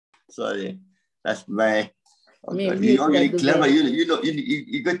Sorry, that's my. Oh God, Maybe you're really clever.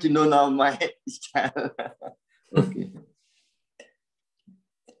 You got to know now my style. Okay.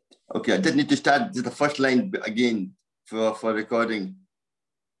 Okay, I just need to start the first line again for recording.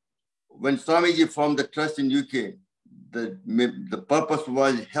 When Swamiji formed the trust in UK, the purpose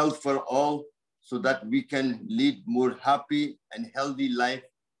was health for all, so that we can lead more happy and healthy life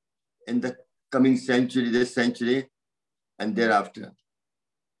in the coming century, this century, and thereafter.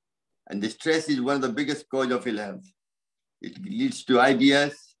 And the stress is one of the biggest cause of ill health. It leads to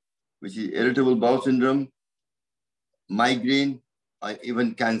IBS, which is irritable bowel syndrome, migraine, or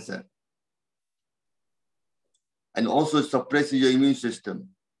even cancer. And also suppresses your immune system,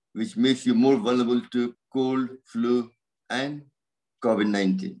 which makes you more vulnerable to cold, flu, and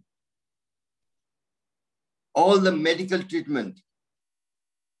COVID-19. All the medical treatment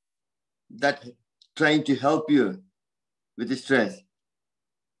that trying to help you with the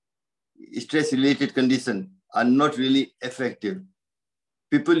stress-related condition are not really effective.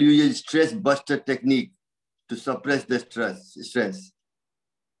 People use stress buster technique to suppress the stress,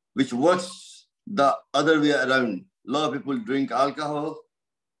 which works the other way around. A lot of people drink alcohol,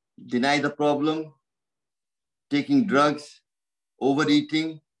 deny the problem, taking drugs,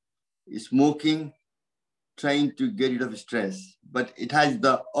 overeating, smoking, trying to get rid of stress, but it has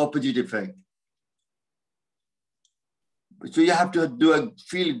the opposite effect. So you have to do a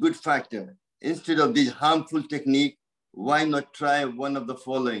feel-good factor. Instead of this harmful technique, why not try one of the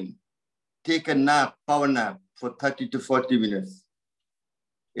following? Take a nap, power nap, for 30 to 40 minutes.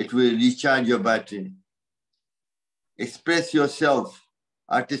 It will recharge your battery. Express yourself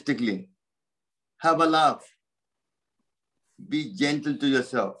artistically. Have a laugh. Be gentle to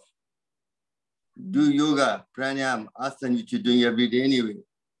yourself. Do yoga, pranayama, asana, which you're doing every day anyway.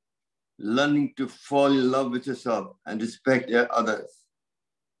 Learning to fall in love with yourself and respect others.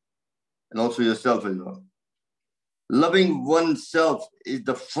 And also yourself as well. Loving oneself is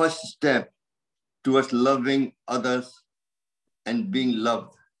the first step towards loving others and being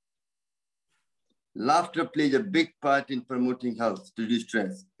loved. Laughter plays a big part in promoting health to reduce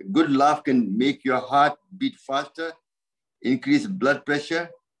stress. A good laugh can make your heart beat faster, increase blood pressure,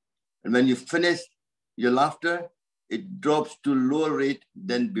 and when you finish your laughter, it drops to lower rate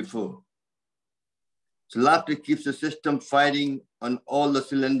than before. So laughter keeps the system firing on all the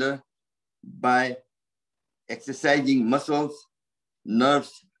cylinders by exercising muscles,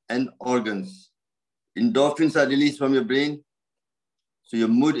 nerves, and organs. Endorphins are released from your brain, so your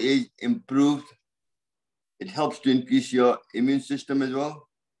mood is improved. It helps to increase your immune system as well.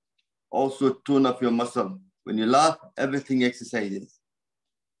 Also tone up your muscle. When you laugh, everything exercises.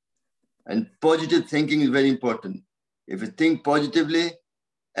 And positive thinking is very important. If you think positively,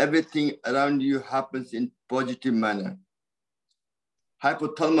 everything around you happens in positive manner.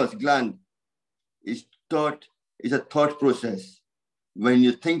 Hypothalamus gland is a thought process. When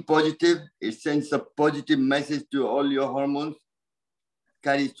you think positive, it sends a positive message to all your hormones,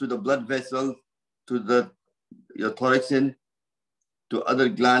 carries to the blood vessel, to your thoraxin, to other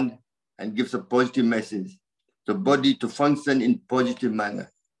gland, and gives a positive message. The body to function in positive manner.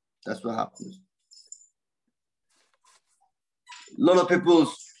 That's what happens. A lot of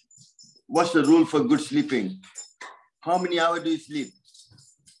people, what's the rule for good sleeping? How many hours do you sleep?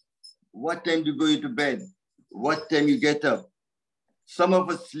 What time do you go to bed? What time you get up? Some of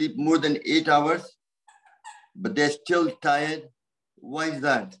us sleep more than 8 hours, but they're still tired. Why is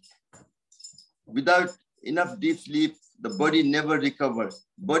that? Without enough deep sleep, the body never recovers.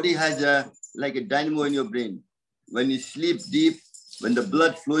 Body has like a dynamo in your brain. When you sleep deep, when the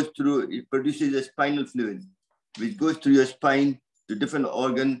blood flows through, it produces a spinal fluid, which goes through your spine to different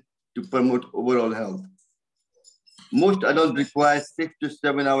organs to promote overall health. Most adults require 6 to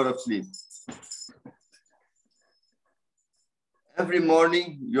 7 hours of sleep. Every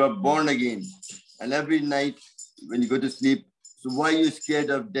morning, you are born again. And every night, when you go to sleep, so why are you scared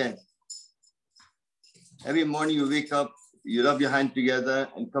of death? Every morning you wake up, you rub your hands together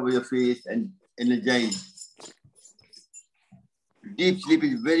and cover your face and energize. Deep sleep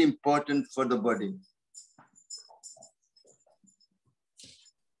is very important for the body.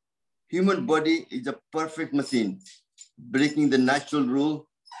 Human body is a perfect machine, breaking the natural rule.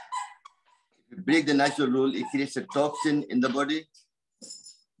 If you break the natural rule, it creates a toxin in the body.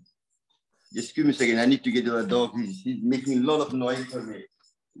 Just give me a second, I need to get to the dog. He's making a lot of noise for me.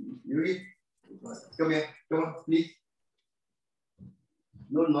 Yuri, come here, come on, please.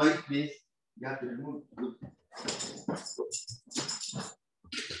 No noise, please. You have to remove.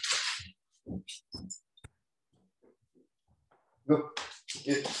 Go.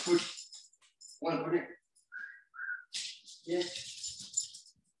 Yes, push. One, put it. Yes.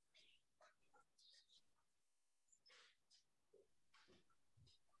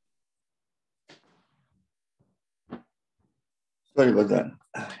 Sorry about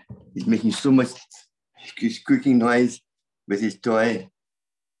that. He's making so much squeaking noise with his toy.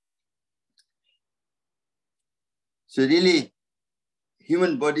 So really,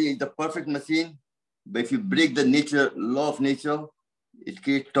 human body is the perfect machine, but if you break the law of nature, it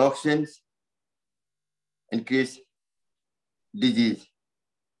creates toxins and creates disease.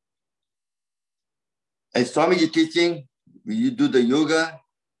 As Swamiji is teaching, you do the yoga,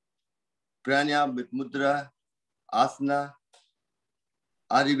 pranayama with mudra, asana,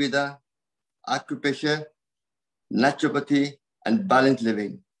 Ayurveda, acupressure, naturopathy, and balanced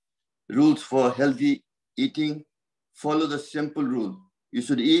living. Rules for healthy eating. Follow the simple rule. You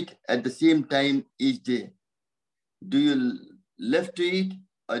should eat at the same time each day. Do you live to eat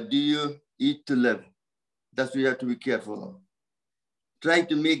or do you eat to live? That's what you have to be careful of. Try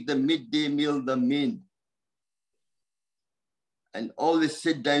to make the midday meal the main. And always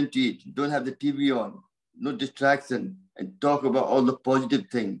sit down to eat. Don't have the TV on. No distraction. And talk about all the positive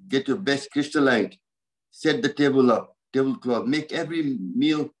things. Get your best crystallite. Set the table up, tablecloth. Make every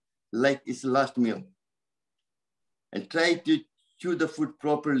meal like it's the last meal. And try to chew the food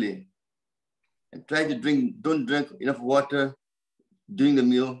properly. And try to don't drink enough water during the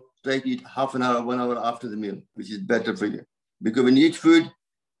meal. Try to eat half an hour, 1 hour after the meal, which is better for you. Because when you eat food,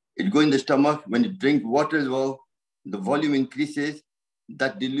 it goes in the stomach. When you drink water as well, the volume increases.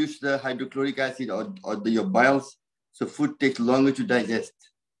 That dilutes the hydrochloric acid or your biles. So food takes longer to digest.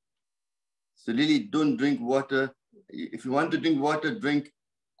 So really don't drink water. If you want to drink water, drink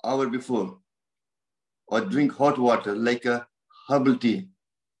hour before. Or drink hot water like a herbal tea,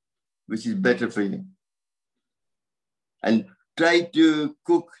 which is better for you. And try to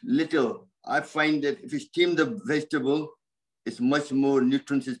cook little. I find that if you steam the vegetable, it's much more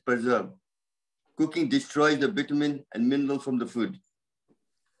nutrients is preserved. Cooking destroys the vitamin and mineral from the food.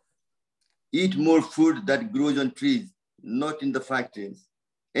 Eat more food that grows on trees, not in the factories.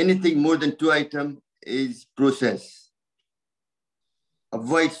 Anything more than 2 items is processed.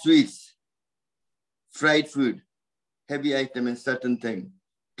 Avoid sweets, fried food, heavy item and certain things.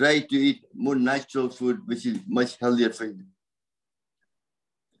 Try to eat more natural food, which is much healthier for you.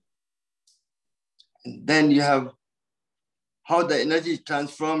 And then you have how the energy is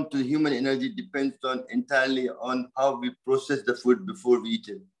transformed to human energy depends entirely on how we process the food before we eat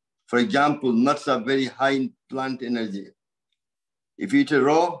it. For example, nuts are very high in plant energy. If you eat it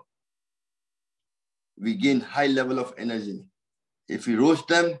raw, we gain high level of energy. If we roast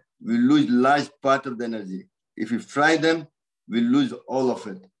them, we lose large part of the energy. If we fry them, we lose all of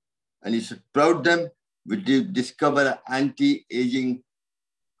it. And if you sprout them, we discover an anti-aging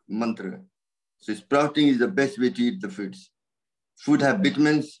mantra. So sprouting is the best way to eat the foods. Food have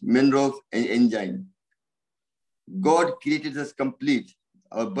vitamins, minerals, and enzymes. God created us complete.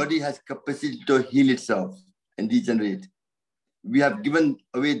 Our body has capacity to heal itself and regenerate. We have given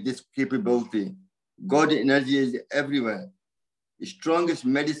away this capability. God's energy is everywhere. The strongest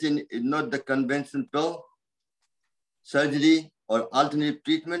medicine is not the conventional pill, surgery, or alternative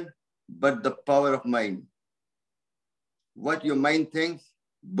treatment, but the power of mind. What your mind thinks,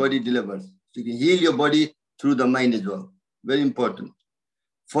 body delivers. So you can heal your body through the mind as well. Very important.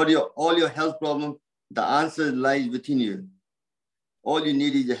 For all your health problems, the answer lies within you. All you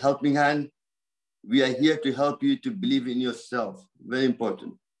need is a helping hand. We are here to help you to believe in yourself. Very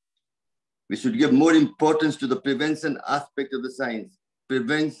important. We should give more importance to the prevention aspect of the science.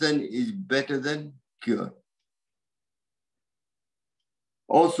 Prevention is better than cure.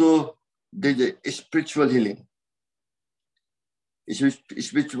 Also, there's a spiritual healing.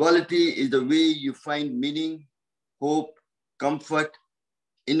 Spirituality is the way you find meaning, hope, comfort,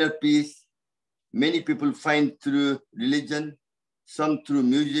 inner peace. Many people find through religion, some through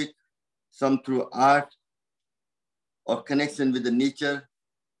music, some through art, or connection with the nature,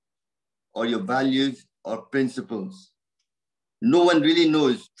 or your values or principles. No one really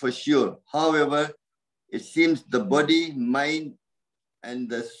knows for sure. However, it seems the body, mind, and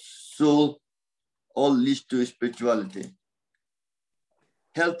the soul all lead to spirituality.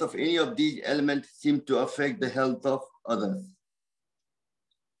 Health of any of these elements seem to affect the health of others.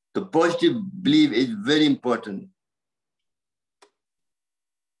 The positive belief is very important.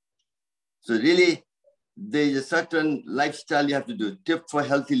 So really, there is a certain lifestyle you have to do. Tip for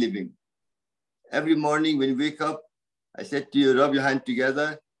healthy living. Every morning when you wake up, I said to you, rub your hand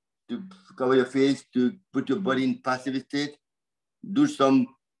together to cover your face, to put your body in passive state. Do some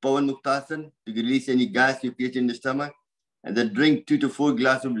Pawan Muktasan to release any gas you create in the stomach. And then drink 2 to 4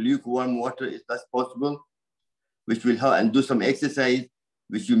 glasses of lukewarm water if that's possible, which will help, and do some exercise,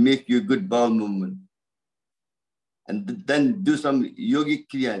 which will make you a good bowel movement. And then do some yogic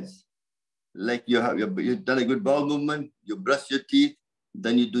kriyas. like you've done a good bowel movement, you brush your teeth,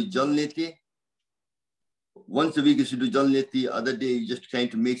 then you do jal neti. Once a week you should do jal neti. Other day you just trying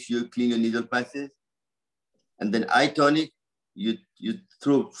to make sure you clean your nasal passages. And then eye tonic, you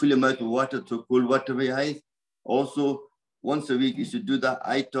fill your mouth with water, throw cold water over your eyes. Also, once a week you should do the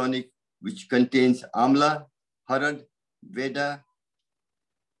eye tonic, which contains amla, harad, veda,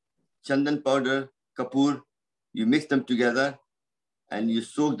 chandan powder, kapoor. You mix them together and you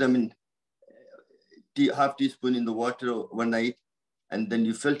soak them in half teaspoon in the water overnight, and then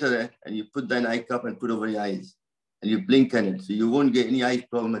you filter it and you put that in an eye cup and put over your eyes, and you blink on it, so you won't get any eye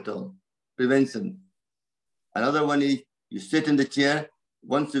problem at all. Prevention. Another one is you sit in the chair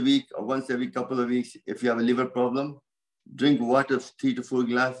once a week or once every couple of weeks. If you have a liver problem, drink water, 3 to 4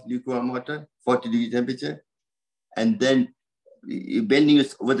 glasses lukewarm water, 40-degree temperature, and then you're bending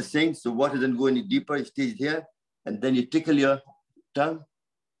it over the sink, so water doesn't go any deeper. It stays here, and then you tickle your tongue,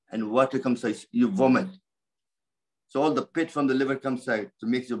 and water comes out. You vomit. So all the pit from the liver comes out to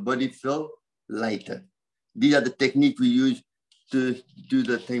make your body feel lighter. These are the techniques we use to do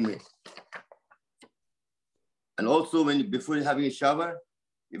the thing with. And also, before you're having a shower,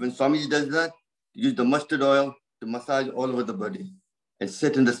 even Swamiji does that, use the mustard oil to massage all over the body and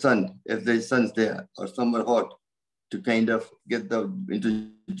sit in the sun if the sun's there or somewhere hot to kind of get into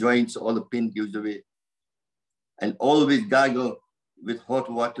joints, all the pain goes away. And always gargle with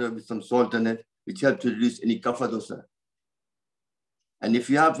hot water with some salt in it, which helps to reduce any kapha dosa. And if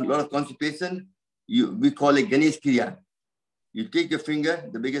you have a lot of constipation, we call it Ganesh Kriya. You take your finger,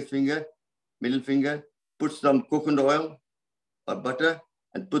 the biggest finger, middle finger, put some coconut oil or butter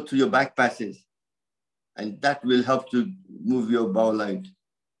and put through your back passage. And that will help to move your bowel out.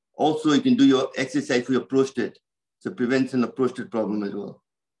 Also, you can do your exercise for your prostate. So prevention of prostate problem as well.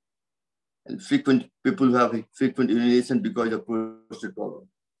 And people who have frequent urination because of prostate problem.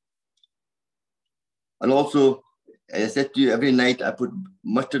 And also, as I said to you, every night I put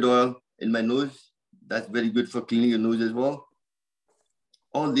mustard oil in my nose. That's very good for cleaning your nose as well.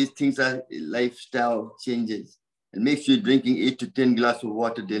 All these things are lifestyle changes. And make sure you're drinking 8 to 10 glasses of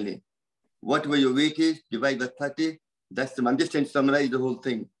water daily. Whatever your weight is, divide by 30. I'm just trying to summarize the whole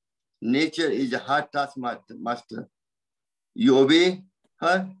thing. Nature is a hard task master. You obey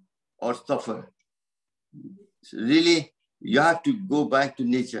her or suffer. So really, you have to go back to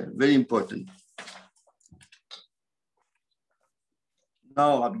nature. Very important.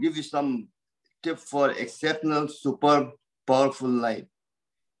 Now, I'll give you some tips for exceptional, superb, powerful life.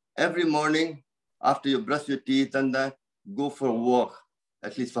 Every morning, after you brush your teeth and that, go for a walk,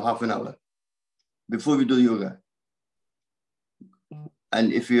 at least for half an hour, before we do yoga.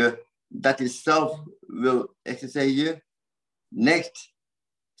 And if that itself will exercise you. Next,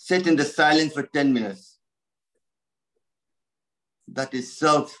 sit in the silence for 10 minutes. That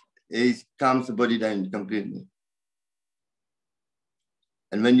itself calms the body down completely.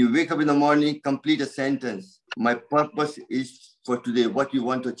 And when you wake up in the morning, complete a sentence. My purpose is for today, what you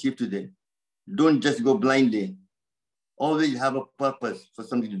want to achieve today. Don't just go blindly. Always have a purpose for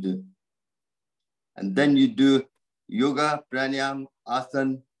something to do. And then you do yoga, pranayama,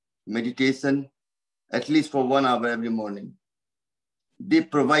 asana, meditation, at least for 1 hour every morning. They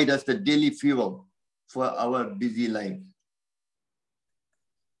provide us the daily fuel for our busy life.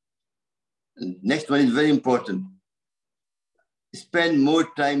 And next one is very important. Spend more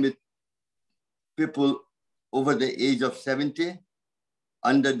time with people over the age of 70,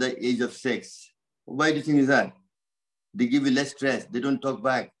 under the age of 6. Why do you think is that? They give you less stress. They don't talk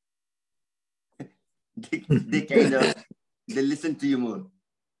back. they listen to you more.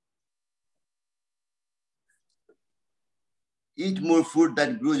 Eat more food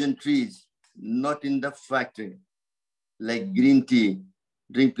that grows in trees, not in the factory, like green tea.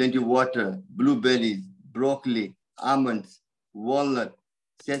 Drink plenty of water, blueberries, broccoli, almonds, walnut,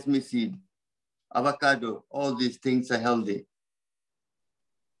 sesame seed, avocado. All these things are healthy.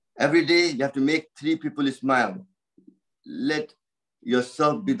 Every day, you have to make 3 people smile. Let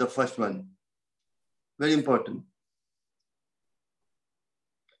yourself be the first one. Very important.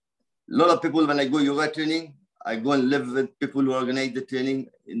 A lot of people, when I go yoga training, I go and live with people who organize the training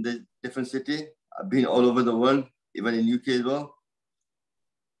in the different city. I've been all over the world, even in UK as well.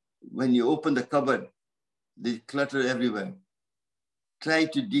 When you open the cupboard, there's clutter everywhere. Try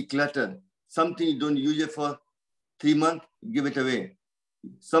to declutter. Something you don't use it for 3 months, give it away.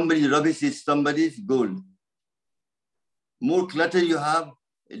 Somebody's rubbish is somebody's gold. More clutter you have,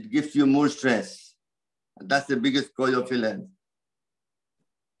 it gives you more stress. And that's the biggest cause of ill health.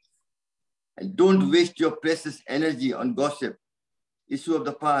 And don't waste your precious energy on gossip, issue of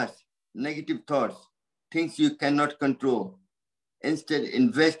the past, negative thoughts, things you cannot control. Instead,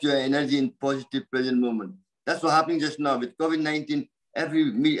 invest your energy in positive present moment. That's what's happening just now with COVID-19.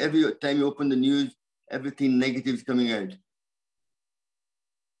 Every time you open the news, everything negative is coming out.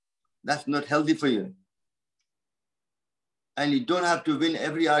 That's not healthy for you. And you don't have to win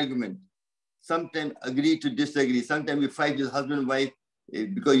every argument. Sometimes agree to disagree. Sometimes you fight with husband and wife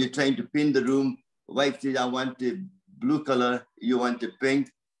because you're trying to paint the room. Wife says, I want a blue color, you want a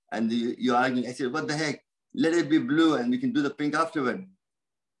pink, and you're arguing. I said, what the heck? Let it be blue and we can do the pink afterward.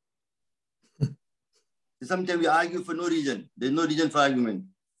 Sometimes we argue for no reason. There's no reason for argument.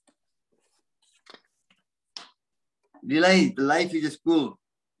 Realize life is a school.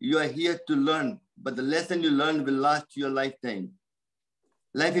 You are here to learn, but the lesson you learn will last your lifetime.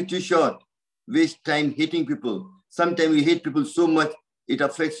 Life is too short. Waste time hating people. Sometimes you hate people so much, it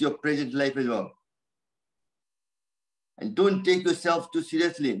affects your present life as well. And don't take yourself too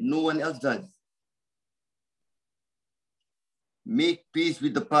seriously. No one else does. Make peace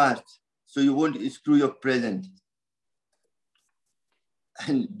with the past so you won't screw your present.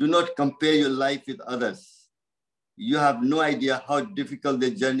 And do not compare your life with others. You have no idea how difficult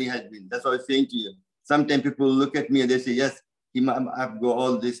the journey has been. That's what I was saying to you. Sometimes people look at me and they say, yes, I've got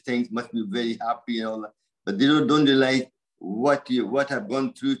all these things, must be very happy and all that. But they don't realize what I've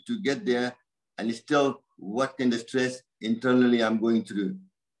gone through to get there, and still what kind of stress internally I'm going through.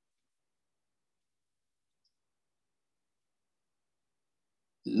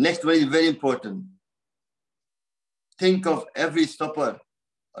 Next one is very important. Think of every supper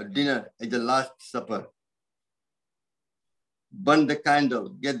or dinner as the last supper. Burn the candle,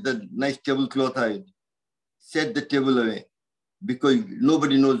 get the nice tablecloth out, set the table away, because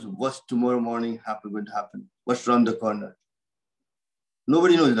nobody knows what's tomorrow morning going to happen, what's around the corner.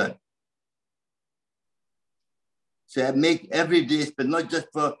 Nobody knows that. So I make every day, but not just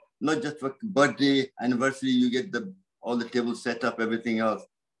for birthday, anniversary, you get all the tables set up, everything else.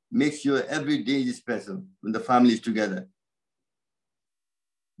 Make sure every day is special when the family is together.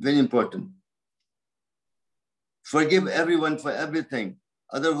 Very important. Forgive everyone for everything.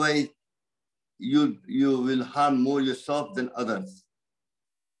 Otherwise, you will harm more yourself than others.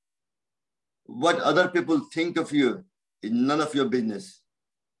 What other people think of you is none of your business.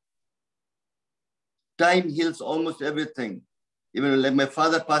 Time heals almost everything. Even like my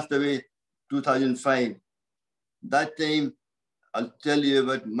father passed away 2005. That time, I'll tell you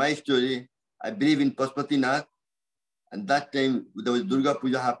about my story. I believe in Pashupatinath. And that time, there was Durga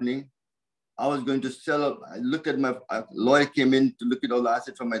Puja happening. I was going to sell. I looked at a lawyer came in to look at all the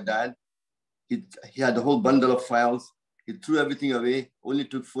assets from my dad. He had a whole bundle of files. He threw everything away, only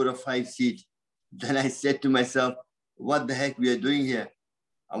took 4 or 5 seats. Then I said to myself, what the heck we are doing here?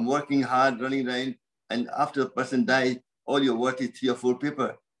 I'm working hard, running around, and after the person dies, all your work is 3 or 4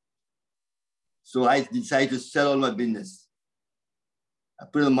 paper. So I decided to sell all my business. I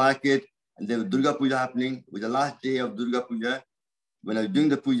put it in the market, and there was Durga Puja happening. It was the last day of Durga Puja. When I was doing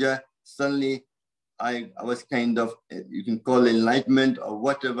the puja, suddenly I was kind of, you can call it enlightenment or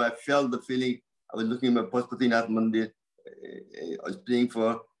whatever. I felt the feeling. I was looking at my Pashupatinath Mandir I was praying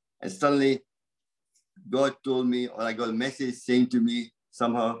for, and suddenly God told me, or I got a message saying to me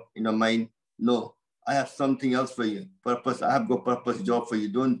somehow in my mind, no, I have something else for you. Purpose, I have got purpose job for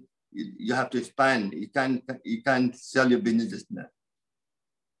you. You have to expand. You can't sell your business just now.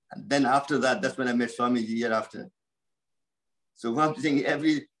 And then after that, that's when I met Swami a year after. So what I'm saying,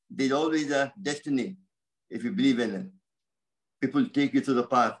 there's always a destiny if you believe in it. People take you to the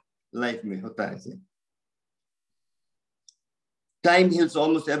path. Life mein hota hai. Time heals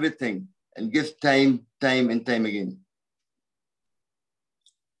almost everything and gives time and time again.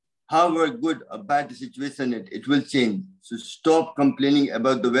 However good or bad the situation is, it will change. So stop complaining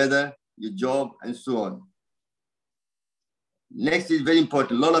about the weather, your job, and so on. Next is very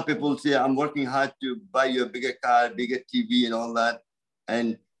important. A lot of people say, I'm working hard to buy you a bigger car, bigger TV and all that.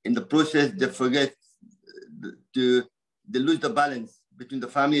 And in the process, they forget they lose the balance between the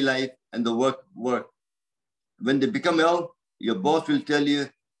family life and the work. When they become ill, your boss will tell you,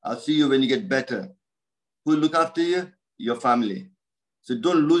 I'll see you when you get better. Who look after you? Your family. So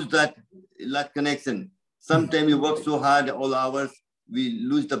don't lose that connection. Sometimes you work so hard, all hours, we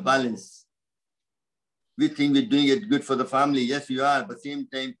lose the balance. We think we're doing it good for the family. Yes, you are. But at the same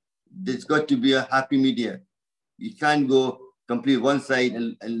time, there's got to be a happy medium. You can't go complete one side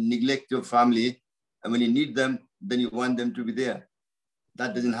and neglect your family. And when you need them, then you want them to be there.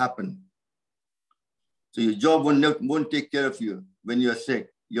 That doesn't happen. So your job won't take care of you when you're sick.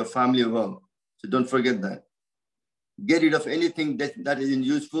 Your family will. So don't forget that. Get rid of anything that isn't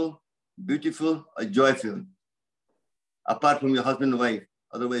useful, beautiful, or joyful, apart from your husband and wife.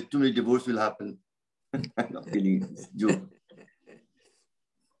 Otherwise, too many divorces will happen. I'm not feeling it. Joke.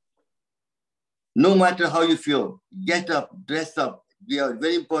 No matter how you feel, get up, dress up. We are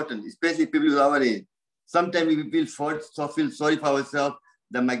very important, especially people with our age. Sometimes we feel sorry for ourselves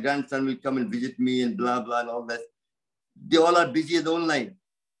that my grandson will come and visit me and blah, blah, and all that. They all are busy in their own life.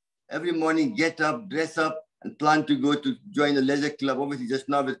 Every morning, get up, dress up, and plan to go to join a leisure club. Obviously, just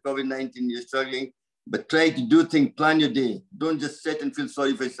now with COVID-19, you're struggling, but try to do things, plan your day. Don't just sit and feel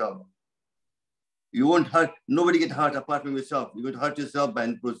sorry for yourself. You won't hurt, nobody get hurt apart from yourself. You're going to hurt yourself by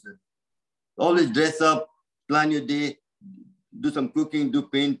the process. Always dress up, plan your day, do some cooking, do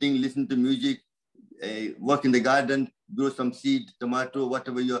painting, listen to music, work in the garden, grow some seed, tomato,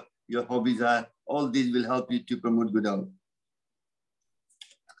 whatever your hobbies are. All these will help you to promote good health.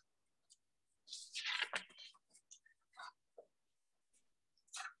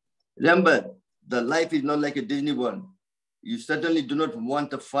 Remember, the life is not like a Disney World. You certainly do not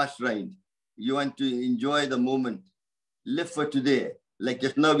want a fast ride. You want to enjoy the moment. Live for today. Like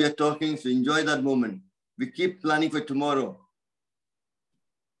just now we are talking, so enjoy that moment. We keep planning for tomorrow.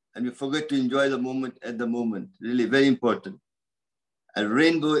 And we forget to enjoy the moment at the moment. Really very important. A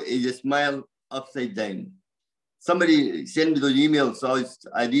rainbow is a smile upside down. Somebody sent me those emails, so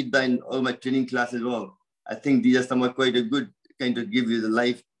I read that in all my training classes as well. I think these are somewhat quite a good kind of give you the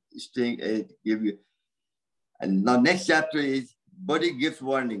life thing, give you. And now next chapter is body gives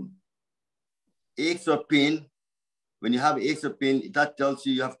warning. Aches or pain. When you have aches or pain, that tells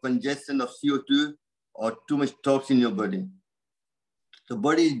you have congestion of CO2 or too much toxin in your body. The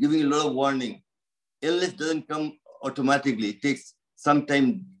body is giving a lot of warning. Illness doesn't come automatically. It takes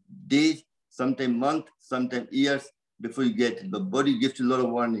sometimes days, sometimes months, sometimes years before you get it. The body gives you a lot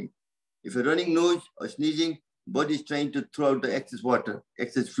of warning. If you're running nose or sneezing, body is trying to throw out the excess water,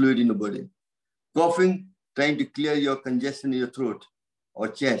 excess fluid in the body. Coughing, trying to clear your congestion in your throat or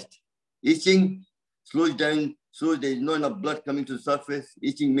chest. Itching slows down, so there is not enough blood coming to the surface.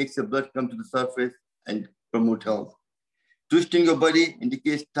 Itching makes the blood come to the surface and promote health. Twisting your body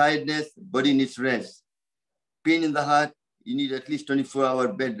indicates tiredness, body needs rest. Pain in the heart, you need at least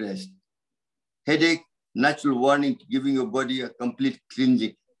 24-hour bed rest. Headache, natural warning, giving your body a complete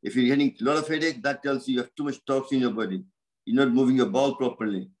cleansing. If you're getting a lot of headache, that tells you have too much toxin in your body. You're not moving your bowel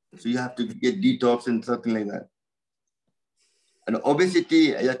properly. So you have to get detox and something like that. And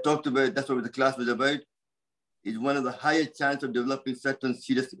obesity, as I talked about, that's what the class was about, is one of the highest chances of developing certain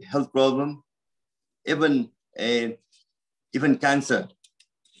serious health problems, even cancer.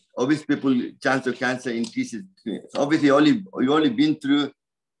 Obese people, chance of cancer increases. So obviously, you've only been through,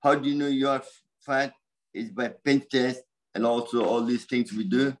 how do you know you are fat? Is by pinch test and also all these things we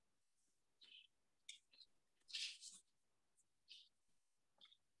do.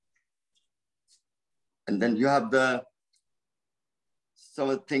 And then you have some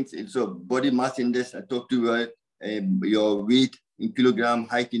of the things, so body mass index, I talked to you about your weight in kilogram,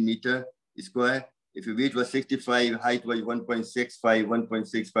 height in meter square. If your weight was 65, height was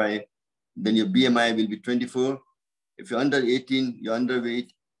 1.65, then your BMI will be 24. If you're under 18, you're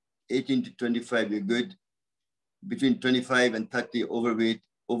underweight. 18 to 25, you're good. Between 25 and 30, overweight.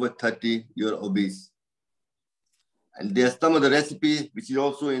 Over 30, you're obese. And there's some of the recipes, which is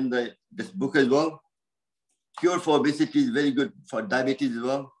also in this book as well. Cure for obesity is very good for diabetes as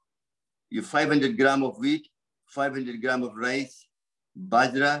well. You 500 grams of wheat, 500 grams of rice,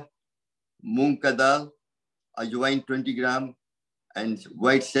 bajra, moong ka dal, ajwain 20 grams, and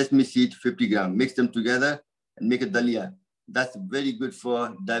white sesame seed 50 grams. Mix them together and make a dalia. That's very good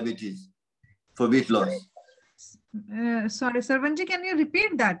for diabetes, for weight loss. Sorry, Sarvanji, can you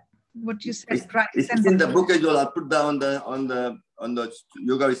repeat that? What you said? It's in the book as well. I'll put that on the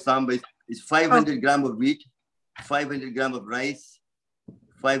Yoga with Samba. It's 500 grams of wheat, 500 grams of rice,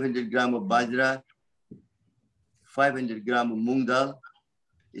 500 grams of bajra, 500 grams of moong dal,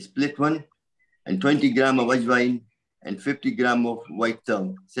 split one, and 20 grams of ajwain, and 50 grams of white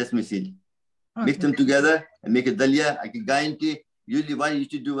sesame seed. Okay. Mix them together and make a dalia. I can guarantee, usually what you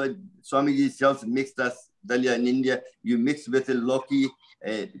used to do, what Swamiji sells mixed us dalia in India, you mix with a loki,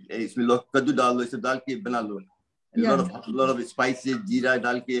 kaddu dalo, it's a dal ke bana lo. A lot of spices, jeera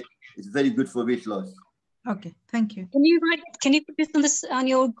dal ke. It's very good for weight loss. Okay, thank you. Can you put this on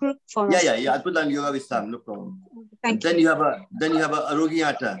your group for us? Yeah. I'll put on Yoga with Sam, no problem. Thank you. Then you have a arogi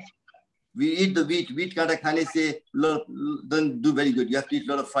atta. We eat the wheat. Wheat kata khane se don't do very good. You have to eat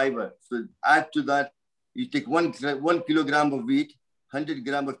a lot of fiber. So add to that, you take 1 kilogram of wheat, 100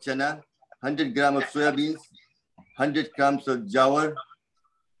 grams of chana, 100 grams of soya beans, 100 grams of jawar,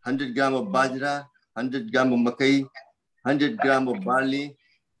 100 grams of bajra, 100 grams of makai, 100 grams of barley,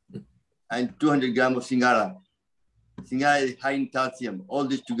 and 200 grams of singara. Singara is high in calcium. All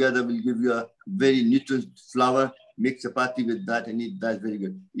this together will give you a very nutritious flour. make chapati with that and eat that. Very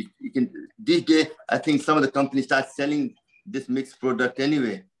good. You can, these days, I think some of the companies start selling this mixed product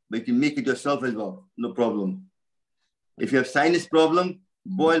anyway, but you can make it yourself as well, no problem. If you have sinus problem,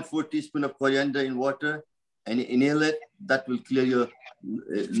 boil 4 teaspoons of coriander in water and inhale it. That will clear your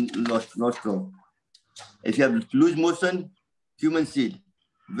nostril. If you have loose motion, cumin seed,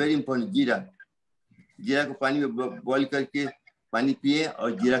 very important, jeera. Jeera को पानी में boil करके पानी पिए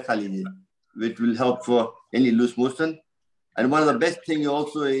और जीरा खा लीजिए, which will help for any loose motion. And one of the best things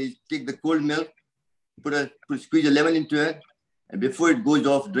also is take the cold milk, squeeze a lemon into it, and before it goes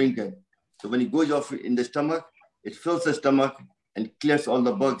off, drink it. So when it goes off in the stomach, it fills the stomach and clears all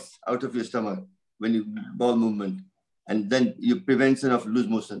the bugs out of your stomach when you bowel movement, and then you prevention of loose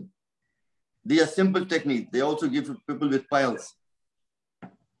motion. These are simple techniques. They also give to people with piles.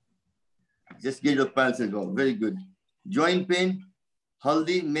 Just get your piles as well. Very good. Joint pain,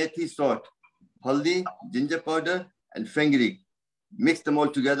 haldi, methi, salt. Haldi, ginger powder, and fenugreek. Mix them all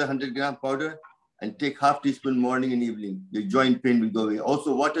together, 100 gram powder, and take half teaspoon morning and evening. Your joint pain will go away.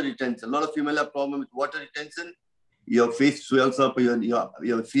 Also water retention. A lot of female have problem with water retention. Your face swells up, or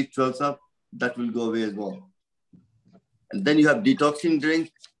your feet swells up. That will go away as well. And then you have detoxing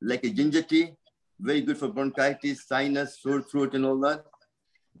drink, like a ginger tea, very good for bronchitis, sinus, sore throat, and all that.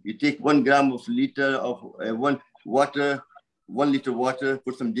 You take 1 gram of liter of 1 liter water,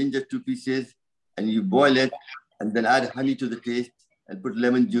 put some ginger, 2 pieces, and you boil it, and then add honey to the taste, and put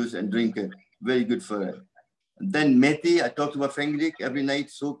lemon juice and drink it. Very good for it. And then methi, I talked about fenugreek. Every night,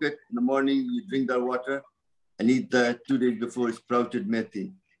 soak it. In the morning, you drink that water, and eat that 2 days before sprouted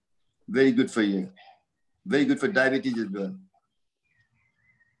methi. Very good for you. Very good for diabetes as well.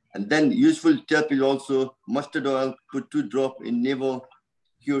 And then useful tip is also mustard oil, put 2 drops in navel,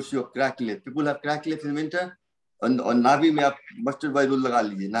 cures your cracked lip. People have cracked lips in winter. On Navi mein aap mustard oil laga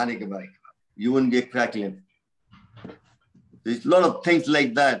lijiye, nahane ke baad. You won't get cracked lip. There's a lot of things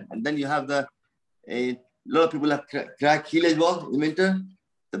like that. And then you have a lot of people have cracked heel as well in winter.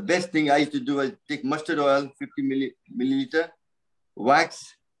 The best thing I used to do is take mustard oil, 50 milliliter,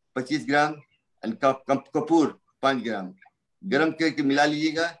 wax, 25 gram, and kapoor, 5 gram. Garam karke mila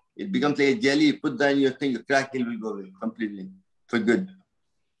lijiyega, it becomes like a jelly. Put that in your thing, your crack heel will go away completely for good.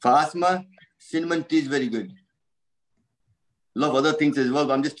 For asthma, cinnamon tea is very good. A lot of other things as well,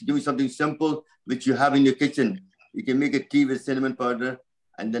 but I'm just giving you something simple which you have in your kitchen. You can make a tea with cinnamon powder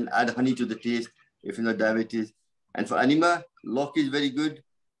and then add honey to the taste if you know diabetes. And for anema, lauki is very good.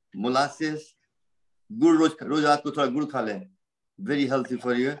 Molasses, gur roz raat ko thoda gur kha le. Very healthy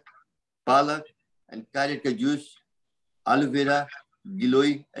for you. Palak and carrot ka juice, aloe vera,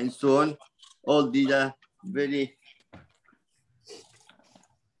 giloi, and so on. All these are very.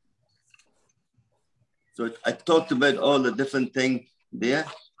 So I talked about all the different things there.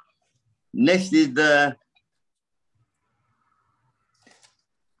 Next is the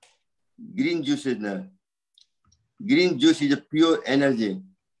green juices now. Green juice is a pure energy.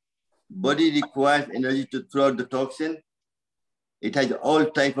 Body requires energy to throw out the toxin. It has all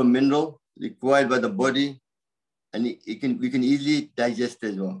type of mineral required by the body, and we can easily digest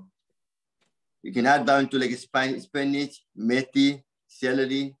as well. You can add down to like spinach, methi,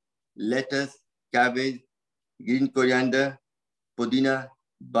 celery, lettuce, cabbage, green coriander, pudina,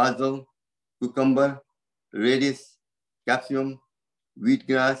 basil, cucumber, radish, capsicum,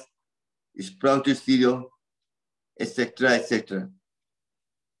 wheatgrass, sprouted cereal, etc., etc.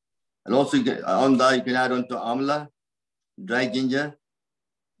 And also on that you can add on to amla, dry ginger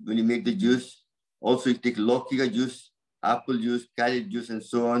when you make the juice. Also you take lauki juice, apple juice, carrot juice, and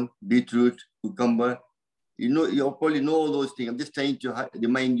so on, beetroot, cucumber. You probably know all those things. I'm just trying to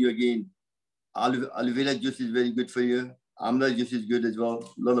remind you again. Aloe vera juice is very good for you. Amla juice is good as well.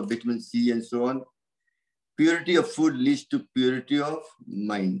 A lot of vitamin C and so on. Purity of food leads to purity of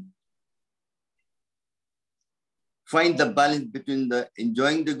mind. Find the balance between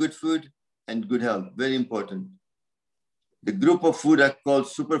enjoying the good food and good health. Very important. The group of food are called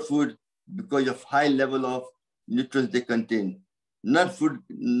superfood because of high level of nutrients they contain.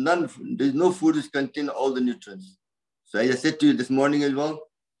 There's no food which contains all the nutrients. So as I said to you this morning as well,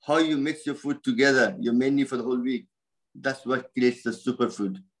 how you mix your food together, your menu for the whole week, that's what creates the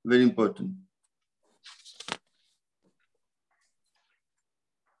superfood. Very important.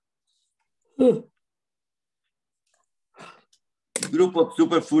 Group of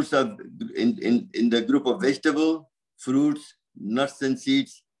superfoods are in the group of vegetable, fruits, nuts and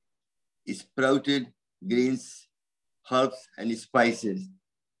seeds, sprouted grains, herbs, and spices.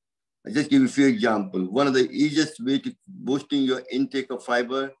 I'll just give you a few examples. One of the easiest way to boosting your intake of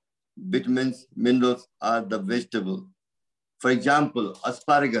fiber, vitamins, minerals are the vegetable. For example,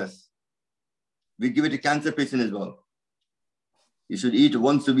 asparagus. We give it to cancer patients as well. You should eat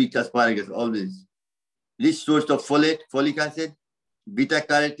once a week asparagus, always. Rich source of folate, folic acid,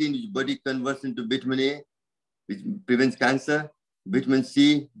 beta-carotene, which body converts into vitamin A, which prevents cancer, vitamin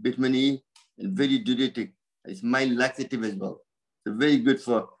C, vitamin E, and very diuretic. It's mild laxative as well. So very good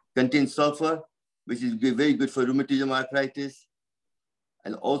for, contains sulfur, which is very good for rheumatism, arthritis,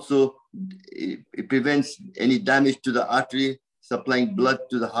 and also it prevents any damage to the artery, supplying blood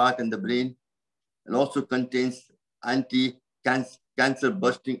to the heart and the brain, and also contains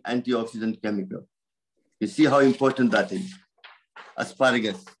cancer-busting antioxidant chemical. You see how important that is.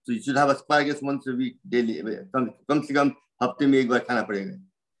 Asparagus. So you should have asparagus once a week, daily. Kam se kam hafte mein ek baar khana padega.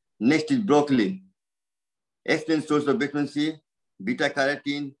 Next is broccoli. Excellent source of vitamin C,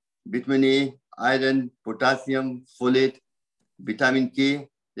 beta-carotene, vitamin A, iron, potassium, folate, vitamin K.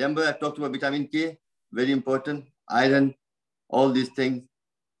 Remember I talked about vitamin K? Very important. Iron, all these things.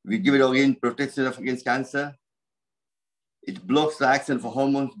 We give it again protection against cancer. It blocks the action for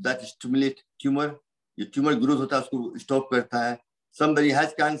hormones that stimulate tumor. Your tumor growth hota hai, usko stop karta hai. Somebody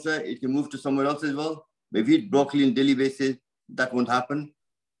has cancer, it can move to somewhere else as well. But if you eat broccoli on a daily basis, that won't happen.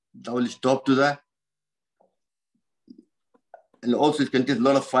 That will stop to that. And also it contains a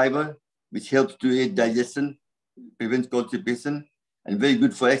lot of fiber, which helps to aid digestion, prevents constipation, and very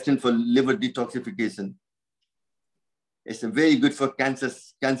good for excellent for liver detoxification. It's a very good for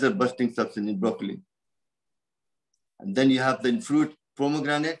cancer-busting substance in broccoli. And then you have the fruit,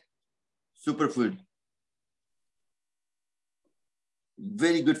 pomegranate, superfood.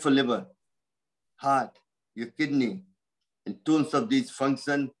 Very good for liver, heart, your kidney, and tones of these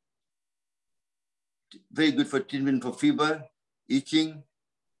function. Very good for treatment for fever, itching,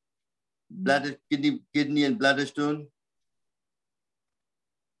 bladder, kidney and bladder stone.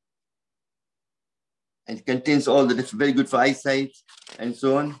 And it contains all that. It's very good for eyesight and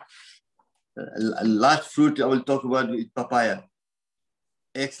so on. And last fruit I will talk about is papaya.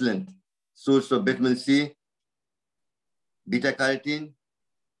 Excellent source of vitamin C, beta-carotene.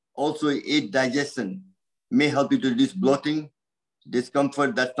 Also aid digestion. May help you to reduce bloating,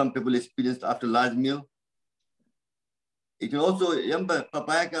 discomfort that some people experience after large meal. It can also, remember,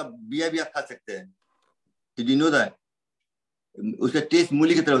 papaya ka biya bhi aap kha sakte hain. Did you know that? Uska taste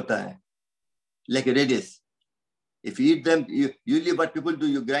मूली की तरह होता है, like a radish. If you eat them, usually what people do,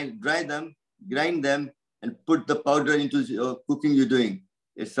 you grind them, and put the powder into cooking you're doing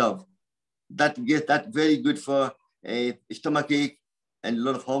itself. That very good for a stomach ache and a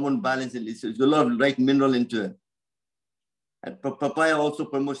lot of hormone balance. It's a lot of right mineral into it. And papaya also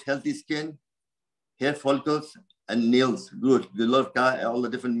promotes healthy skin, hair follicles, and nails growth. There's a lot of all the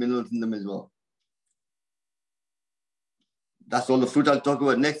different minerals in them as well. That's all the fruit I'll talk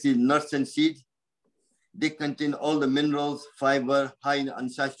about. Next is nuts and seeds. They contain all the minerals, fiber, high in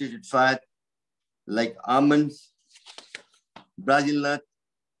unsaturated fat, like almonds, Brazil nut,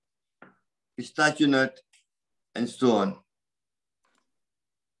 pistachio nut, and so on.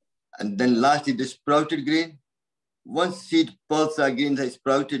 And then lastly, the sprouted grain. Once seed pulse or grains are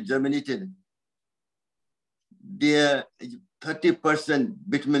sprouted, germinated, their 30%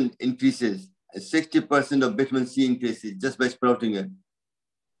 vitamin increases, and 60% of vitamin C increases just by sprouting it.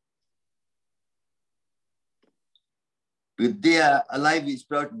 If they are alive,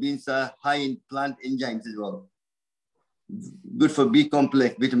 sprout beans are high in plant enzymes as well. Good for B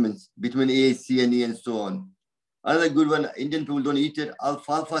complex vitamins, vitamin A, C, and E, and so on. Another good one, Indian people don't eat it,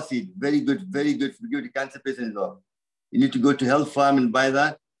 alfalfa seed. Very good, very good. We give it to cancer patients as well. You need to go to Health Farm and buy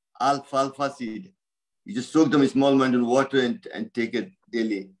that alfalfa seed. You just soak them in small amount of water and take it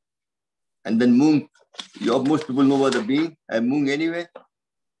daily. And then moong. Most people know about the bean, moong anyway.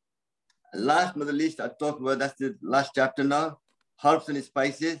 Last but not least, I'll talk about, that's the last chapter now, herbs and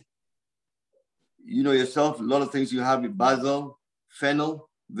spices. You know yourself, a lot of things you have with basil, fennel,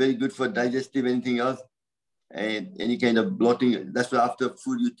 very good for digestive, anything else, and any kind of bloating. That's why after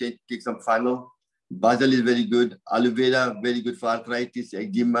food, you take some fennel. Basil is very good. Aloe vera, very good for arthritis,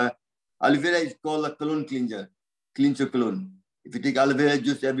 eczema. Aloe vera is called a colon cleanser, cleanser colon. If you take aloe vera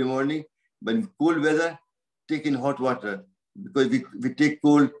juice every morning, but in cold weather, take in hot water. Because if we take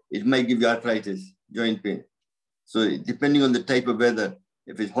cold, it might give you arthritis, joint pain. So depending on the type of weather,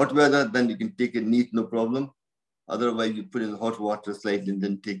 if it's hot weather, then you can take it neat, no problem. Otherwise, you put in hot water slightly and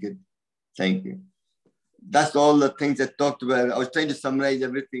then take it. Thank you. That's all the things I talked about. I was trying to summarize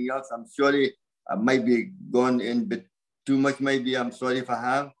everything else. I'm sorry I might be gone in a bit too much, maybe. I'm sorry if I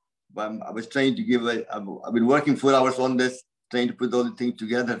have. But I was trying to give, I've been working 4 hours on this, trying to put all the things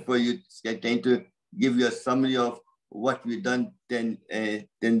together for you, trying to give you a summary of what we've done 10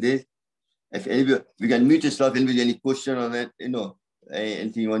 days. If anybody, we can mute yourself, anybody any question on that,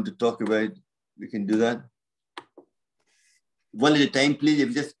 anything you want to talk about, we can do that. One at a time, please. If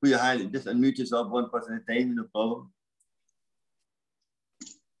you just put your hand, just unmute yourself one person at a time, no problem.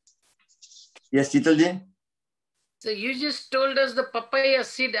 Yes, Chitalji? So you just told us the papaya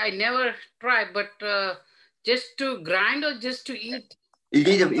seed. I never tried, but just to grind or just to eat? You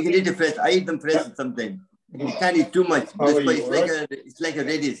can eat it fresh. I eat them fresh sometimes. You can't eat too much. It's like a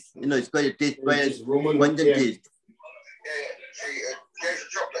radish. You know, it's quite a taste, quite a pungent taste.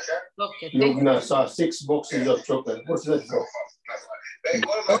 Okay. No, 6 boxes of chocolate. What's that for?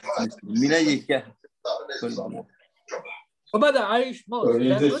 What about the Irish moss? So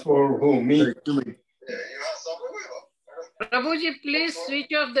is this for who? Me? Prabhuji, please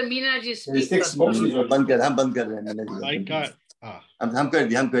switch off the Minaji speaker. 6 boxes of chocolate. I can't. Oh,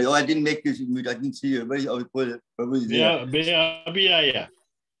 I didn't make you mute. I didn't see you. Where is Prabhuji? Yeah.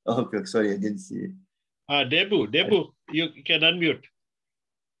 Okay, sorry, I didn't see you. Debu, you can unmute.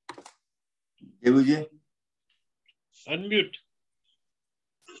 Debuji? Unmute.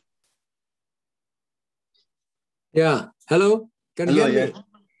 Yeah. Hello? Can you hear me?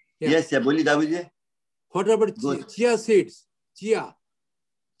 Yeah. Yes, Boli Dabuji. What about chia seeds? Chia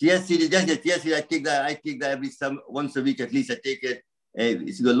seeds, chia seeds. I take that once a week at least. I take it.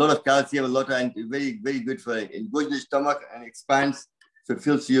 It's got a lot of calcium, a lot of, and very, very good for it. It goes in the stomach and expands, so it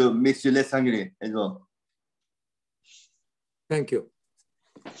fills you, makes you less hungry as well. Thank you.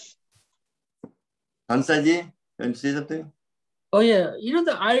 Hansaji, can you say something? Oh yeah, you know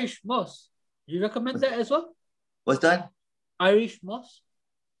the Irish moss. You recommend that as well? What's that? Irish moss.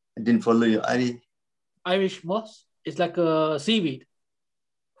 I didn't follow you. Irish moss. It's like a seaweed.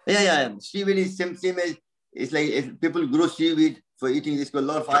 Yeah. Seaweed is same as, it's like if people grow seaweed for eating, it's got a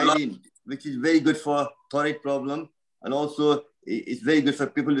lot of iodine, which is very good for thyroid problem. And also it's very good for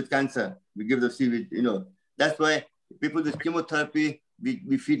people with cancer. We give them seaweed, you know. That's why people with chemotherapy,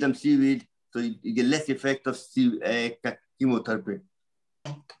 we feed them seaweed, so you get less effect of chemotherapy.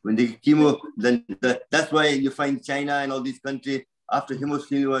 When they chemo, then that's why you find China and all these countries, after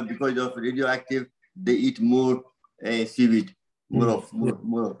chemotherapy, because of radioactive, they eat more seaweed, more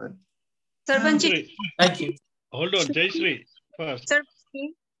often. Sarvanji, thank you. Hold on, Jayshree first.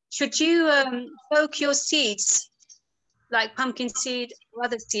 Sarvanji, should you soak your seeds, like pumpkin seed or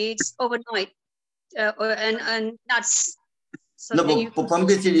other seeds, overnight, and nuts? So no, but for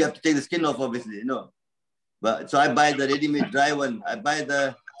pumpkin seed, you have to take the skin off, obviously, you know. But so I buy the ready-made dry one. I buy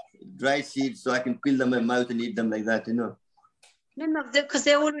the dry seeds so I can peel them in my mouth and eat them like that, you know. No, because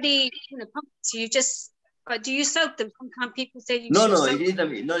they're already, pumpkin. So you just, do you soak them? Sometimes people say you No, soak I eat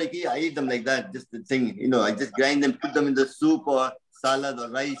them. No, I eat them like that. Just the thing, you know. I just grind them, put them in the soup or salad or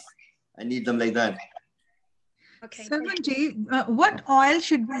rice, and eat them like that. Okay. Sarvanji, what oil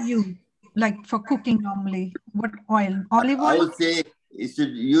should we use, like for cooking normally? What oil? Olive oil? I would say you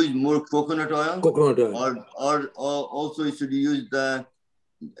should use more coconut oil. Or also you should use the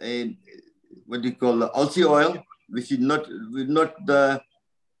what do you call the algae oil, which is not the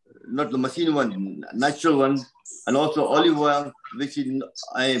machine one, natural one, and also olive oil, which is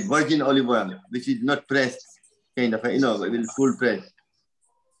a virgin olive oil, which is not pressed, kind of, you know, with full press.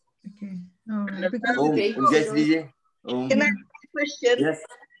 Okay. Yes, DJ. Can I ask a question?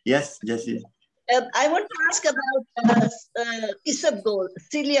 Yes, Jessie. I want to ask about isabgol,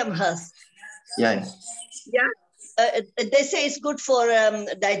 psyllium husk. Yeah. They say it's good for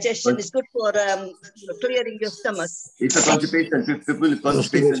digestion. It's good for clearing your stomach. It's a constipation. People with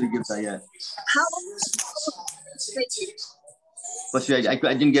constipation, we give that. Yeah.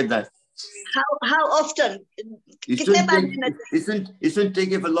 I didn't get that. How often? You shouldn't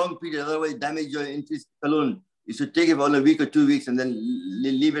take it for a long period, otherwise damage your intestine alone. You should take it for a week or 2 weeks and then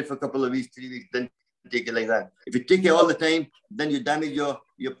leave it for a couple of weeks, 3 weeks, then take it like that. If you take it all the time, then you damage your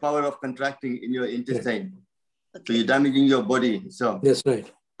power of contracting in your intestine. Okay. So you're damaging your body. So that's right.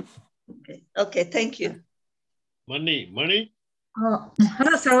 Okay, thank you. Money. Hello,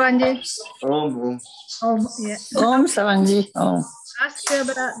 Sarvanji. Sarvanji. Ask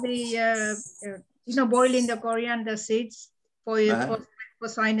about the boiling the coriander seeds for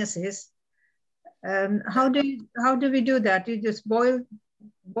sinuses. How do we do that? You just boil you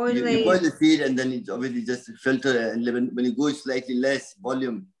boil the seed and then it's obviously just filter, and when it goes slightly less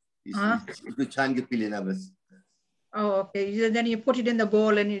volume, it's chan ke pile na bas. Oh, okay. Then you put it in the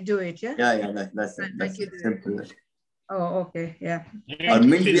bowl and you do it, yeah? Yeah, that's simple. Oh, okay, yeah. Or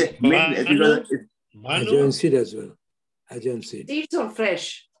Ajwain seed as well. Ajwain seed. Seeds are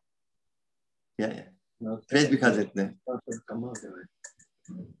fresh. Yeah. No, fresh bhi kha sakte hain.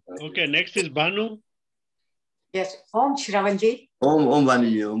 Okay, next is Banu. Yes, Om Shravanji. Om Banu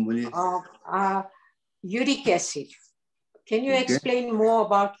ji, Om boli. Uric acid. Can you explain more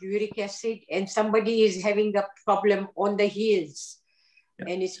about uric acid? And somebody is having a problem on the heels,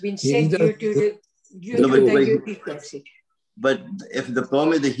 and it's been said due to the uric acid. But if the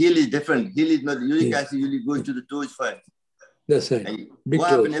problem is the heel is different, heel is not uric acid usually goes to the toes first. That's right. What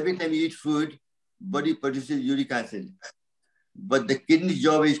happens every time you eat food, body produces uric acid. But the kidney's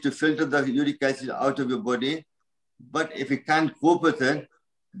job is to filter the uric acid out of your body. But if it can't cope with it,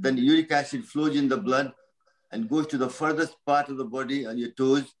 then the uric acid flows in the blood and goes to the furthest part of the body on your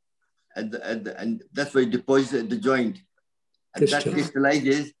toes, and that's where it deposits at the joint. And that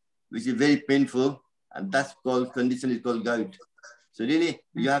crystallizes, which is very painful, and that's called condition is called gout. So really,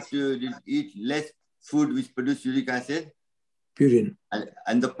 you have to eat less food which produces uric acid. Purine.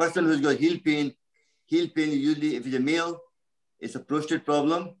 And the person who's got heel pain usually, if it's a male, it's a prostate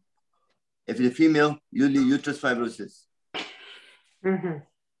problem. If it's a female, usually uterus fibrosis.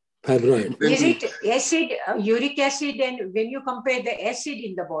 Fibroid. Is it acid, uric acid, and when you compare the acid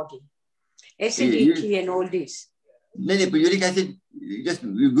in the body, acidity and all this? No, but uric acid, just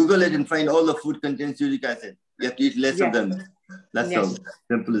you Google it and find all the food contains uric acid. You have to eat less of them. That's all.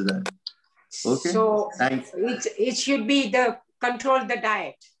 Simple as that. Okay. So thanks. It should be the control the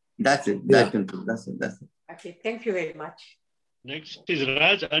diet. That's it. That control. That's it. That's it. Okay. Thank you very much. Next is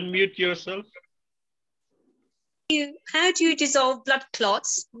Raj. Unmute yourself. How do you dissolve blood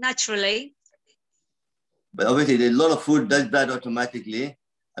clots naturally? But obviously, a lot of food does that automatically,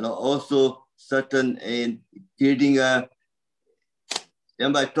 and also certain in creating a.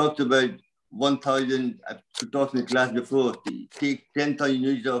 Remember, I talked about 1,000. I talked in the class before. Take 10,000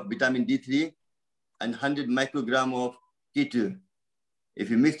 units of vitamin D3 and 100 microgram of K2. If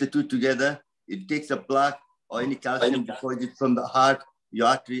you mix the two together, it takes a plaque or any calcium deposit from the heart, your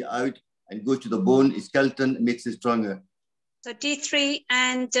artery out, and goes to the bone, skeleton, makes it stronger. So D3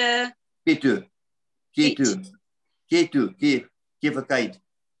 and K2. K for kite.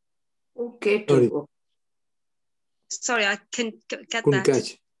 Okay. Sorry, I can't get Couldn't that.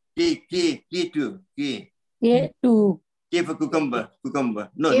 catch. K2. K for cucumber.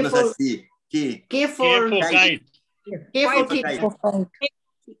 No, K no, for, that's C. K. K for kite. K for kite.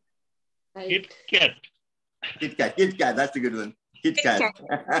 Kit Kat. Kit Kat, that's a good one. Kit Kat.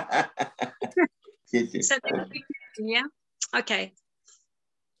 So, yeah, okay.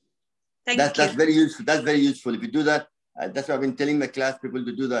 That's very useful. That's very useful. If you do that, that's what I've been telling my class people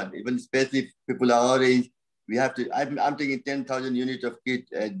to do that. Even especially if people are our age, we have to. I'm taking 10,000 units of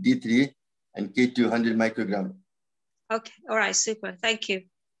D3 and K2 100 microgram. Okay, all right, super. Thank you.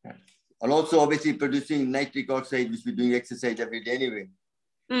 And also, obviously, producing nitric oxide, which we're doing exercise every day anyway.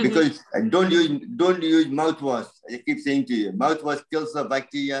 Because don't use mouthwash. I keep saying to you, mouthwash kills the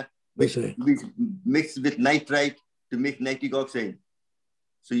bacteria which mixed with nitrite to make nitric oxide.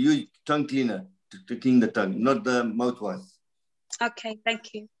 So use tongue cleaner to clean the tongue, not the mouthwash. Okay,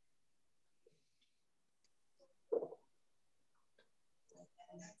 thank you.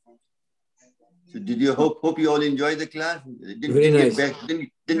 So did you hope you all enjoy the class? Very nice.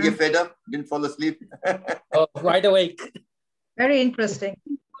 Didn't get fed up? Didn't fall asleep? Right awake. Very interesting.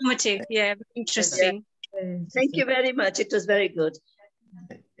 Informative, yeah, interesting. Thank you very much. It was very good.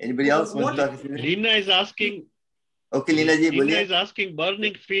 Anybody else want to talk? Lina is asking. Okay, Lina ji, Lina is asking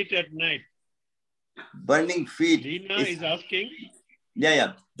burning feet at night. Burning feet. Lina is asking.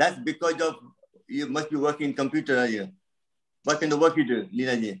 Yeah. That's because of you must be working computer, are you? What kind of work you do,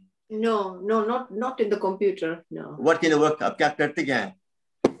 Lina ji? No, not in the computer. No. What kind of work? आप क्या करते क्या हैं?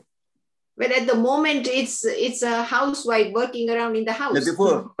 Well, at the moment, it's a housewife working around in the house.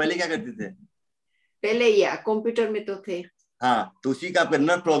 Before, पहले क्या करते थे? पहले computer में तो थे. हाँ, तो उसी का आपका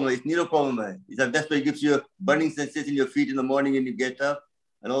nerve problem, it's neuro problem है. That's why it gives you a burning sensation in your feet in the morning when you get up,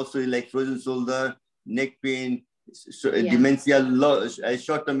 and also like frozen shoulder, neck pain, dementia,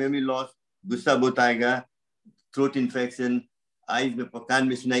 short-term memory loss, गुस्सा बहुत आएगा, throat infection, eyes में कान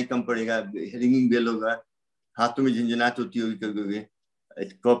में सुनाई कम पड़ेगा, ringing bell होगा, हाथों में झंझनाहट होती होगी कभी-कभी.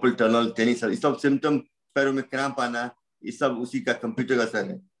 Carpal tunnel, tennis, ये सब symptom, पैरों में cramp आना, ये सब उसी का computer का असर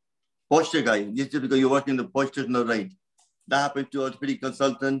है. Posture का, just because you work in the posture not right. That happens to orthopedic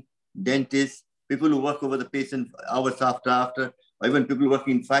consultant, dentist, people who work over the patient hours after, or even people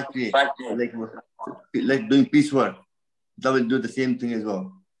working in factory, like doing piecework. That will do the same thing as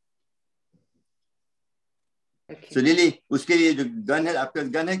well. Okay. So really, उसके लिए जो gun है,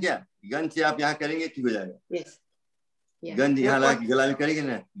 आपका gun है क्या? Gun से आप यहाँ करेंगे ठीक हो जाएगा. Yes. Yeah. गन यहाँ लगा के गला में करेंगे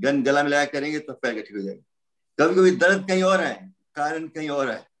ना, गन गला में लगा करेंगे तो पैर ठीक हो जाएगा. कभी-कभी दर्द कहीं और है, कारण कहीं और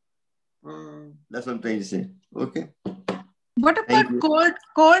है. That's what I'm trying to say. Okay. What about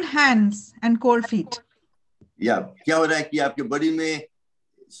cold hands and cold feet? Yeah, क्या हो रहा है कि आपके बॉडी में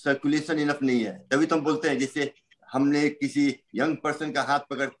सर्कुलेशन इनफ नहीं है. तभी तो हम बोलते हैं जैसे हमने किसी यंग पर्सन का हाथ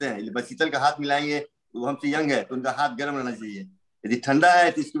पकड़ते हैं, बस शीतल का हाथ मिलाएंगे, वो हमसे यंग है तो उनका हाथ गर्म रहना चाहिए. यदि ठंडा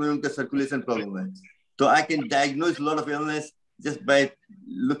है तो इसके में उनका सर्कुलेशन प्रॉब्लम है. तो I can diagnose a lot of illness just by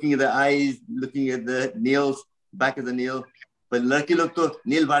looking at the eyes, looking at the nails, back of the nail. पर लड़की लोग तो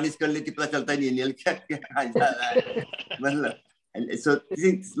nail varnish कर लेती, पता चलता ही नहीं nail क्या क्या जा रहा है. मतलब, and so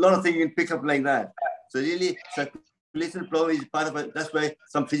a lot of things you can pick up like that. So really, circulation problem is part of it. That's why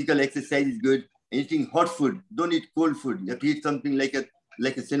some physical exercise is good. Eating hot food, don't eat cold food. You have to eat something like a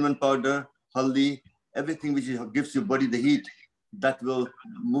cinnamon powder, haldi, everything which gives your body the heat. That will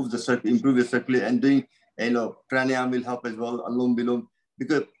move the circle, improve your circulation, and doing, pranayama will help as well, alom bilom.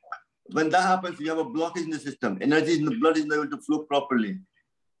 Because when that happens, you have a blockage in the system. Energy in the blood is not able to flow properly.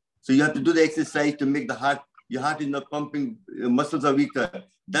 So you have to do the exercise to make your heart is not pumping, muscles are weaker.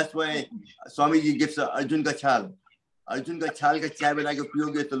 That's why Swamiji gives Arjun ka chal. Arjun ka chal ka chai bana ke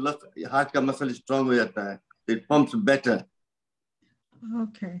piyoge to heart ka muscle is strong ho jata hai. It pumps better.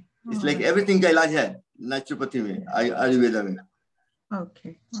 Okay. It's like everything ka ilaj hai, naturopathy mein, Ayurveda mein.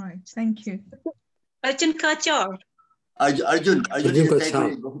 Okay, all right. Thank you. Arjun ka chal. Arjun ka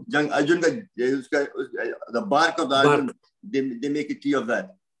the bark of the Arjun, they make a tea of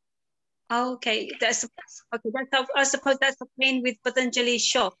that. Oh, okay. That's I suppose that's the plain with Patanjali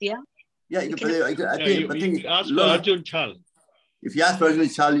shop, yeah? Yeah, you ask for Arjun Chal. If you ask for Arjun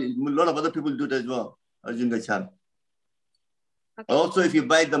Chal, a lot of other people do it as well. Arjun ka chal. Okay. Also, if you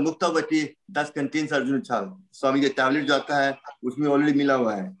buy the Muktavati, that contains Arjun Chal. Swami के tablet जो आता है, उसमें already मिला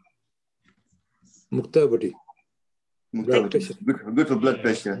हुआ है. Muktavati. Good for blood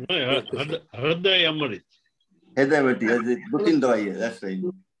pressure. Hriday Amrit. Hridayavati, दो-तीन दवाई है. That's right.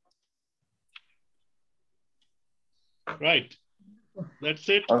 Right. That's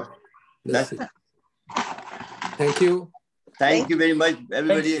it. That's it. Thank you. Thank you very much,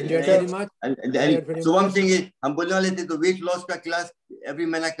 everybody. Thank you very much. So one thing is, हम बोलने वाले थे तो weight loss का class every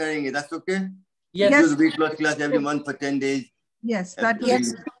महीना करेंगे. That's okay? Yes. We do the weight loss class every month for 10 days. Yes, that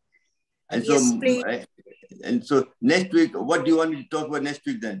is. And so, and so next week, what do you want me to talk about next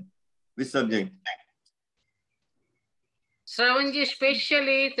week then? Which subject? Shravanji,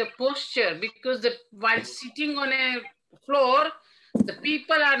 especially the posture, because while sitting on a floor, the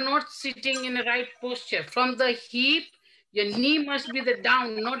people are not sitting in the right posture. From the hip, your knee must be the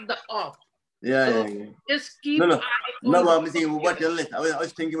down, not the up. Yeah. Just keep No, I'm thinking what illness. I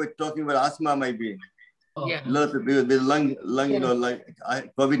was thinking about talking about asthma might be. Yeah. With lung, like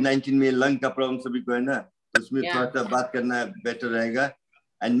COVID-19 में lung का problem सभी को है ना, उसमें थोड़ा सा बात करना better रहेगा.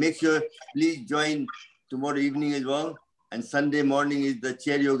 And make sure, please join tomorrow evening as well. And Sunday morning is the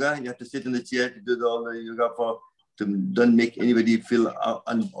chair yoga. You have to sit in the chair to do all the yoga to don't make anybody feel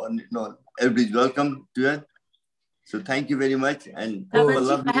everybody's welcome to it. So thank you very much. And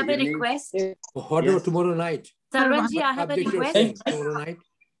Sarvanji, I have a request. What about tomorrow night? Sarvanji, I have a request. Tomorrow night.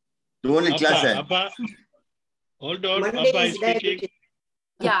 The only class hai. Hold on, Abba is speaking.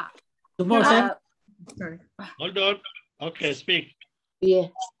 Yeah. Hold on. Okay, speak. Yeah.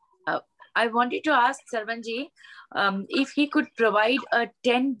 I wanted to ask Sarvanji if he could provide a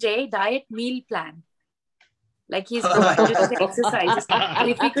 10-day diet meal plan. Like he's provided the exercises. And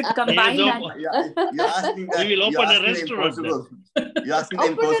if we could combine that. You're asking that. We will open a restaurant. You're asking the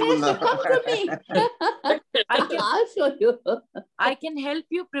impossible now. I'll show you. I can help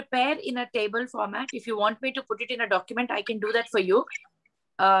you prepare in a table format. If you want me to put it in a document, I can do that for you.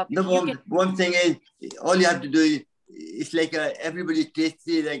 One thing is, all you have to do is, it's like everybody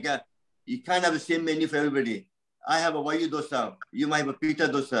tasty, like you can't have the same menu for everybody. I have a Vayu dosa, you might have a Pita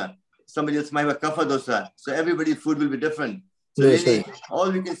dosa, somebody else might have a Kapha dosa. So everybody's food will be different. So really, all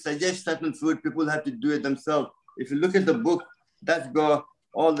we can suggest certain food, people have to do it themselves. If you look at the book, that's got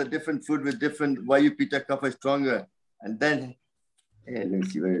all the different food with different Vayu, Pita, Kapha stronger. And then, let me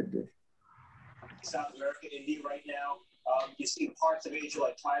see where it is. South America, India right now. You see parts of Asia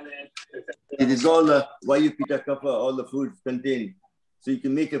like Thailand. It is all the Vayu, Pita, Kapha, all the foods contained. So you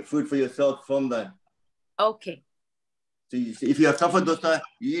can make a food for yourself from that. Okay. So if you have Kapha dosa,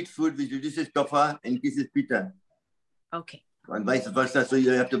 you eat food which reduces Kapha and increases Pita. Okay. And vice versa. So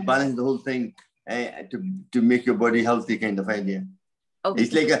you have to balance the whole thing to make your body healthy kind of idea. Okay.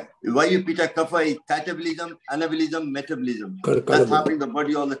 It's like Vayu, Pita, Kapha is catabolism, anabolism, metabolism. That's happening in the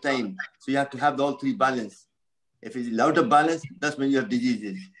body all the time. So you have to have all three balance. If it's out of balance, that's when you have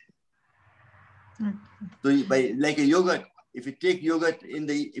diseases. So like a yogurt, if you take yogurt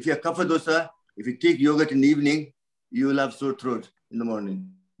if you have Kapha dosa, if you take yogurt in the evening, you will have sore throat in the morning.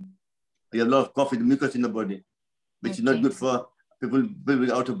 You have a lot of cough, the mucus in the body, which is not good for people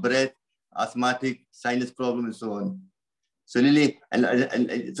out of breath, asthmatic, sinus problem, and so on. So really,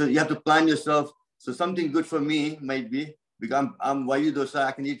 and so you have to plan yourself So something good for me might be, because I'm Vayu dosa,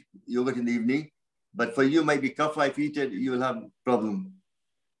 I can eat yogurt in the evening, but for you might be kapha. If you eat it, you will have a problem.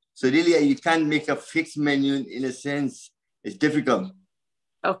 So really, you can't make a fixed menu in a sense. It's difficult.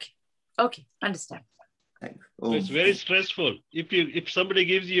 Okay. Okay. Understand. Oh. It's very stressful. If somebody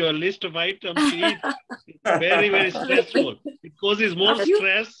gives you a list of items to eat, it's very, very stressful. It causes more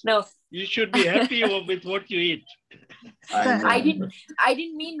stress. No. You should be happy with what you eat. I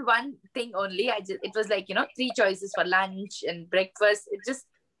didn't mean one thing only. It was like, 3 choices for lunch and breakfast. It just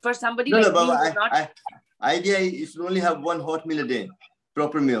for somebody like me who's not. Idea is you should only have 1 hot meal a day,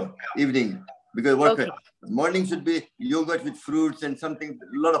 proper meal, evening. Because morning should be yogurt with fruits and something,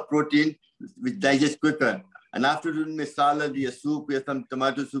 a lot of protein, which digests quicker. And afternoon में salad या soup या some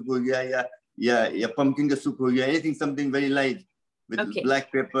tomato soup हो गया या pumpkin का soup हो गया, anything something very light with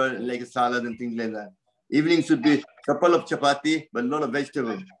black pepper, like a salad and things like that. Evening should be couple of chapati, but a lot of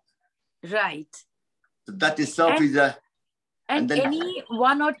vegetables. Right. So that itself is a... And then, any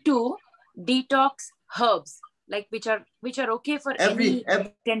 1 or 2 detox herbs, like which are okay for every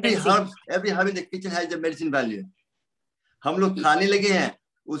tendency. Every herb in the kitchen has a medicine value. हम लोग खाने लगे हैं,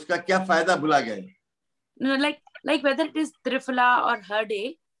 उसका क्या फायदा भुला गए? No, like whether it is Triphala or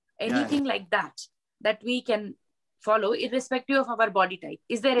Herde, anything like that we can follow irrespective of our body type.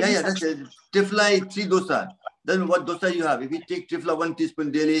 Is there any such? Triphala is 3 dosa. That's what dosa you have. If you take Triphala 1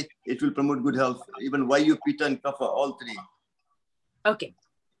 teaspoon daily, it will promote good health. Even Vayu, Pitta and Kapha, all 3. Okay.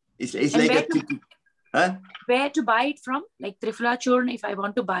 It's like where to buy it from? Like Triphala Churn, if I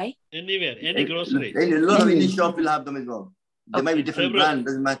want to buy? Anywhere, any grocery. A lot of Indian shops will have them as well. There might be different brands,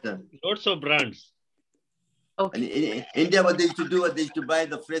 doesn't matter. Lots of brands. Okay. In India, what they used to do, they used to buy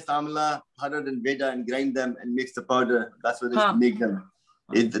the fresh amla, harad and veda and grind them and mix the powder. That's what they used to make them.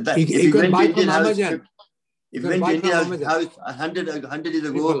 If you went to Indian house, if you went to Indian house 100 years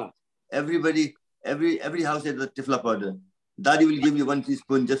ago, every house had the Triphala powder. Daddy will give you 1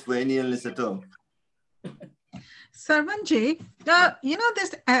 teaspoon just for any illness at all. Sarvanji,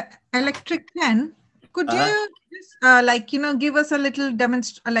 this electric pen, could you just, give us a little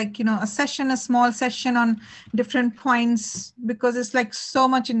a small session on different points, because it's like so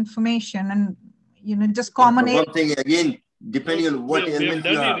much information and, just common. One thing again, depending on what element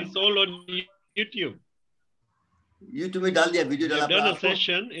you have. It's all on YouTube. YouTube में डाल दिया video डाला. Done a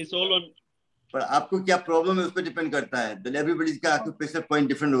session. It's all on. पर आपको क्या problem है उस पर डिपेंड करता है. Then everybody's का acupressure point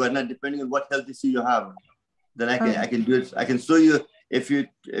different होगा ना, depending on what health issue you have. Then I can do it. I can show you if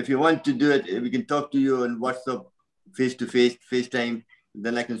you want to do it. We can talk to you on WhatsApp, face to face, FaceTime.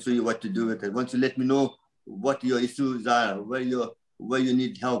 Then I can show you what to do with it. Once you let me know what your issues are, where you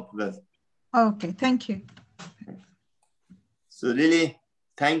need help with. Okay, thank you. So really,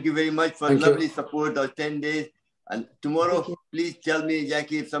 thank you very much for lovely support of 10 days. And tomorrow, please tell me,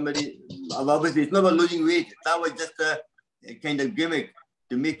 Jackie, if somebody, obviously it's not about losing weight. That was just a kind of gimmick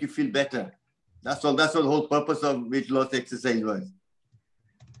to make you feel better. That's all the whole purpose of weight loss exercise was.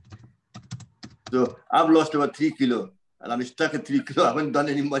 So I've lost about 3 kilos and I'm stuck at 3 kilos. I haven't done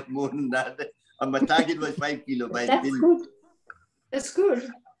any much more than that. And my target was 5 kilos. That's good. That's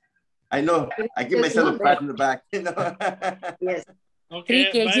good. I know. I give myself a pat on the back. Yes.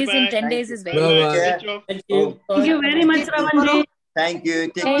 Okay, 3 kgs in 10 days is very good. Thank you. Thank you very much, Ramanji. Thank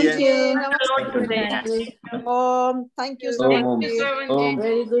you. Take Thank care. you. Thank you. Thank you so much.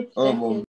 Very good. Thank you.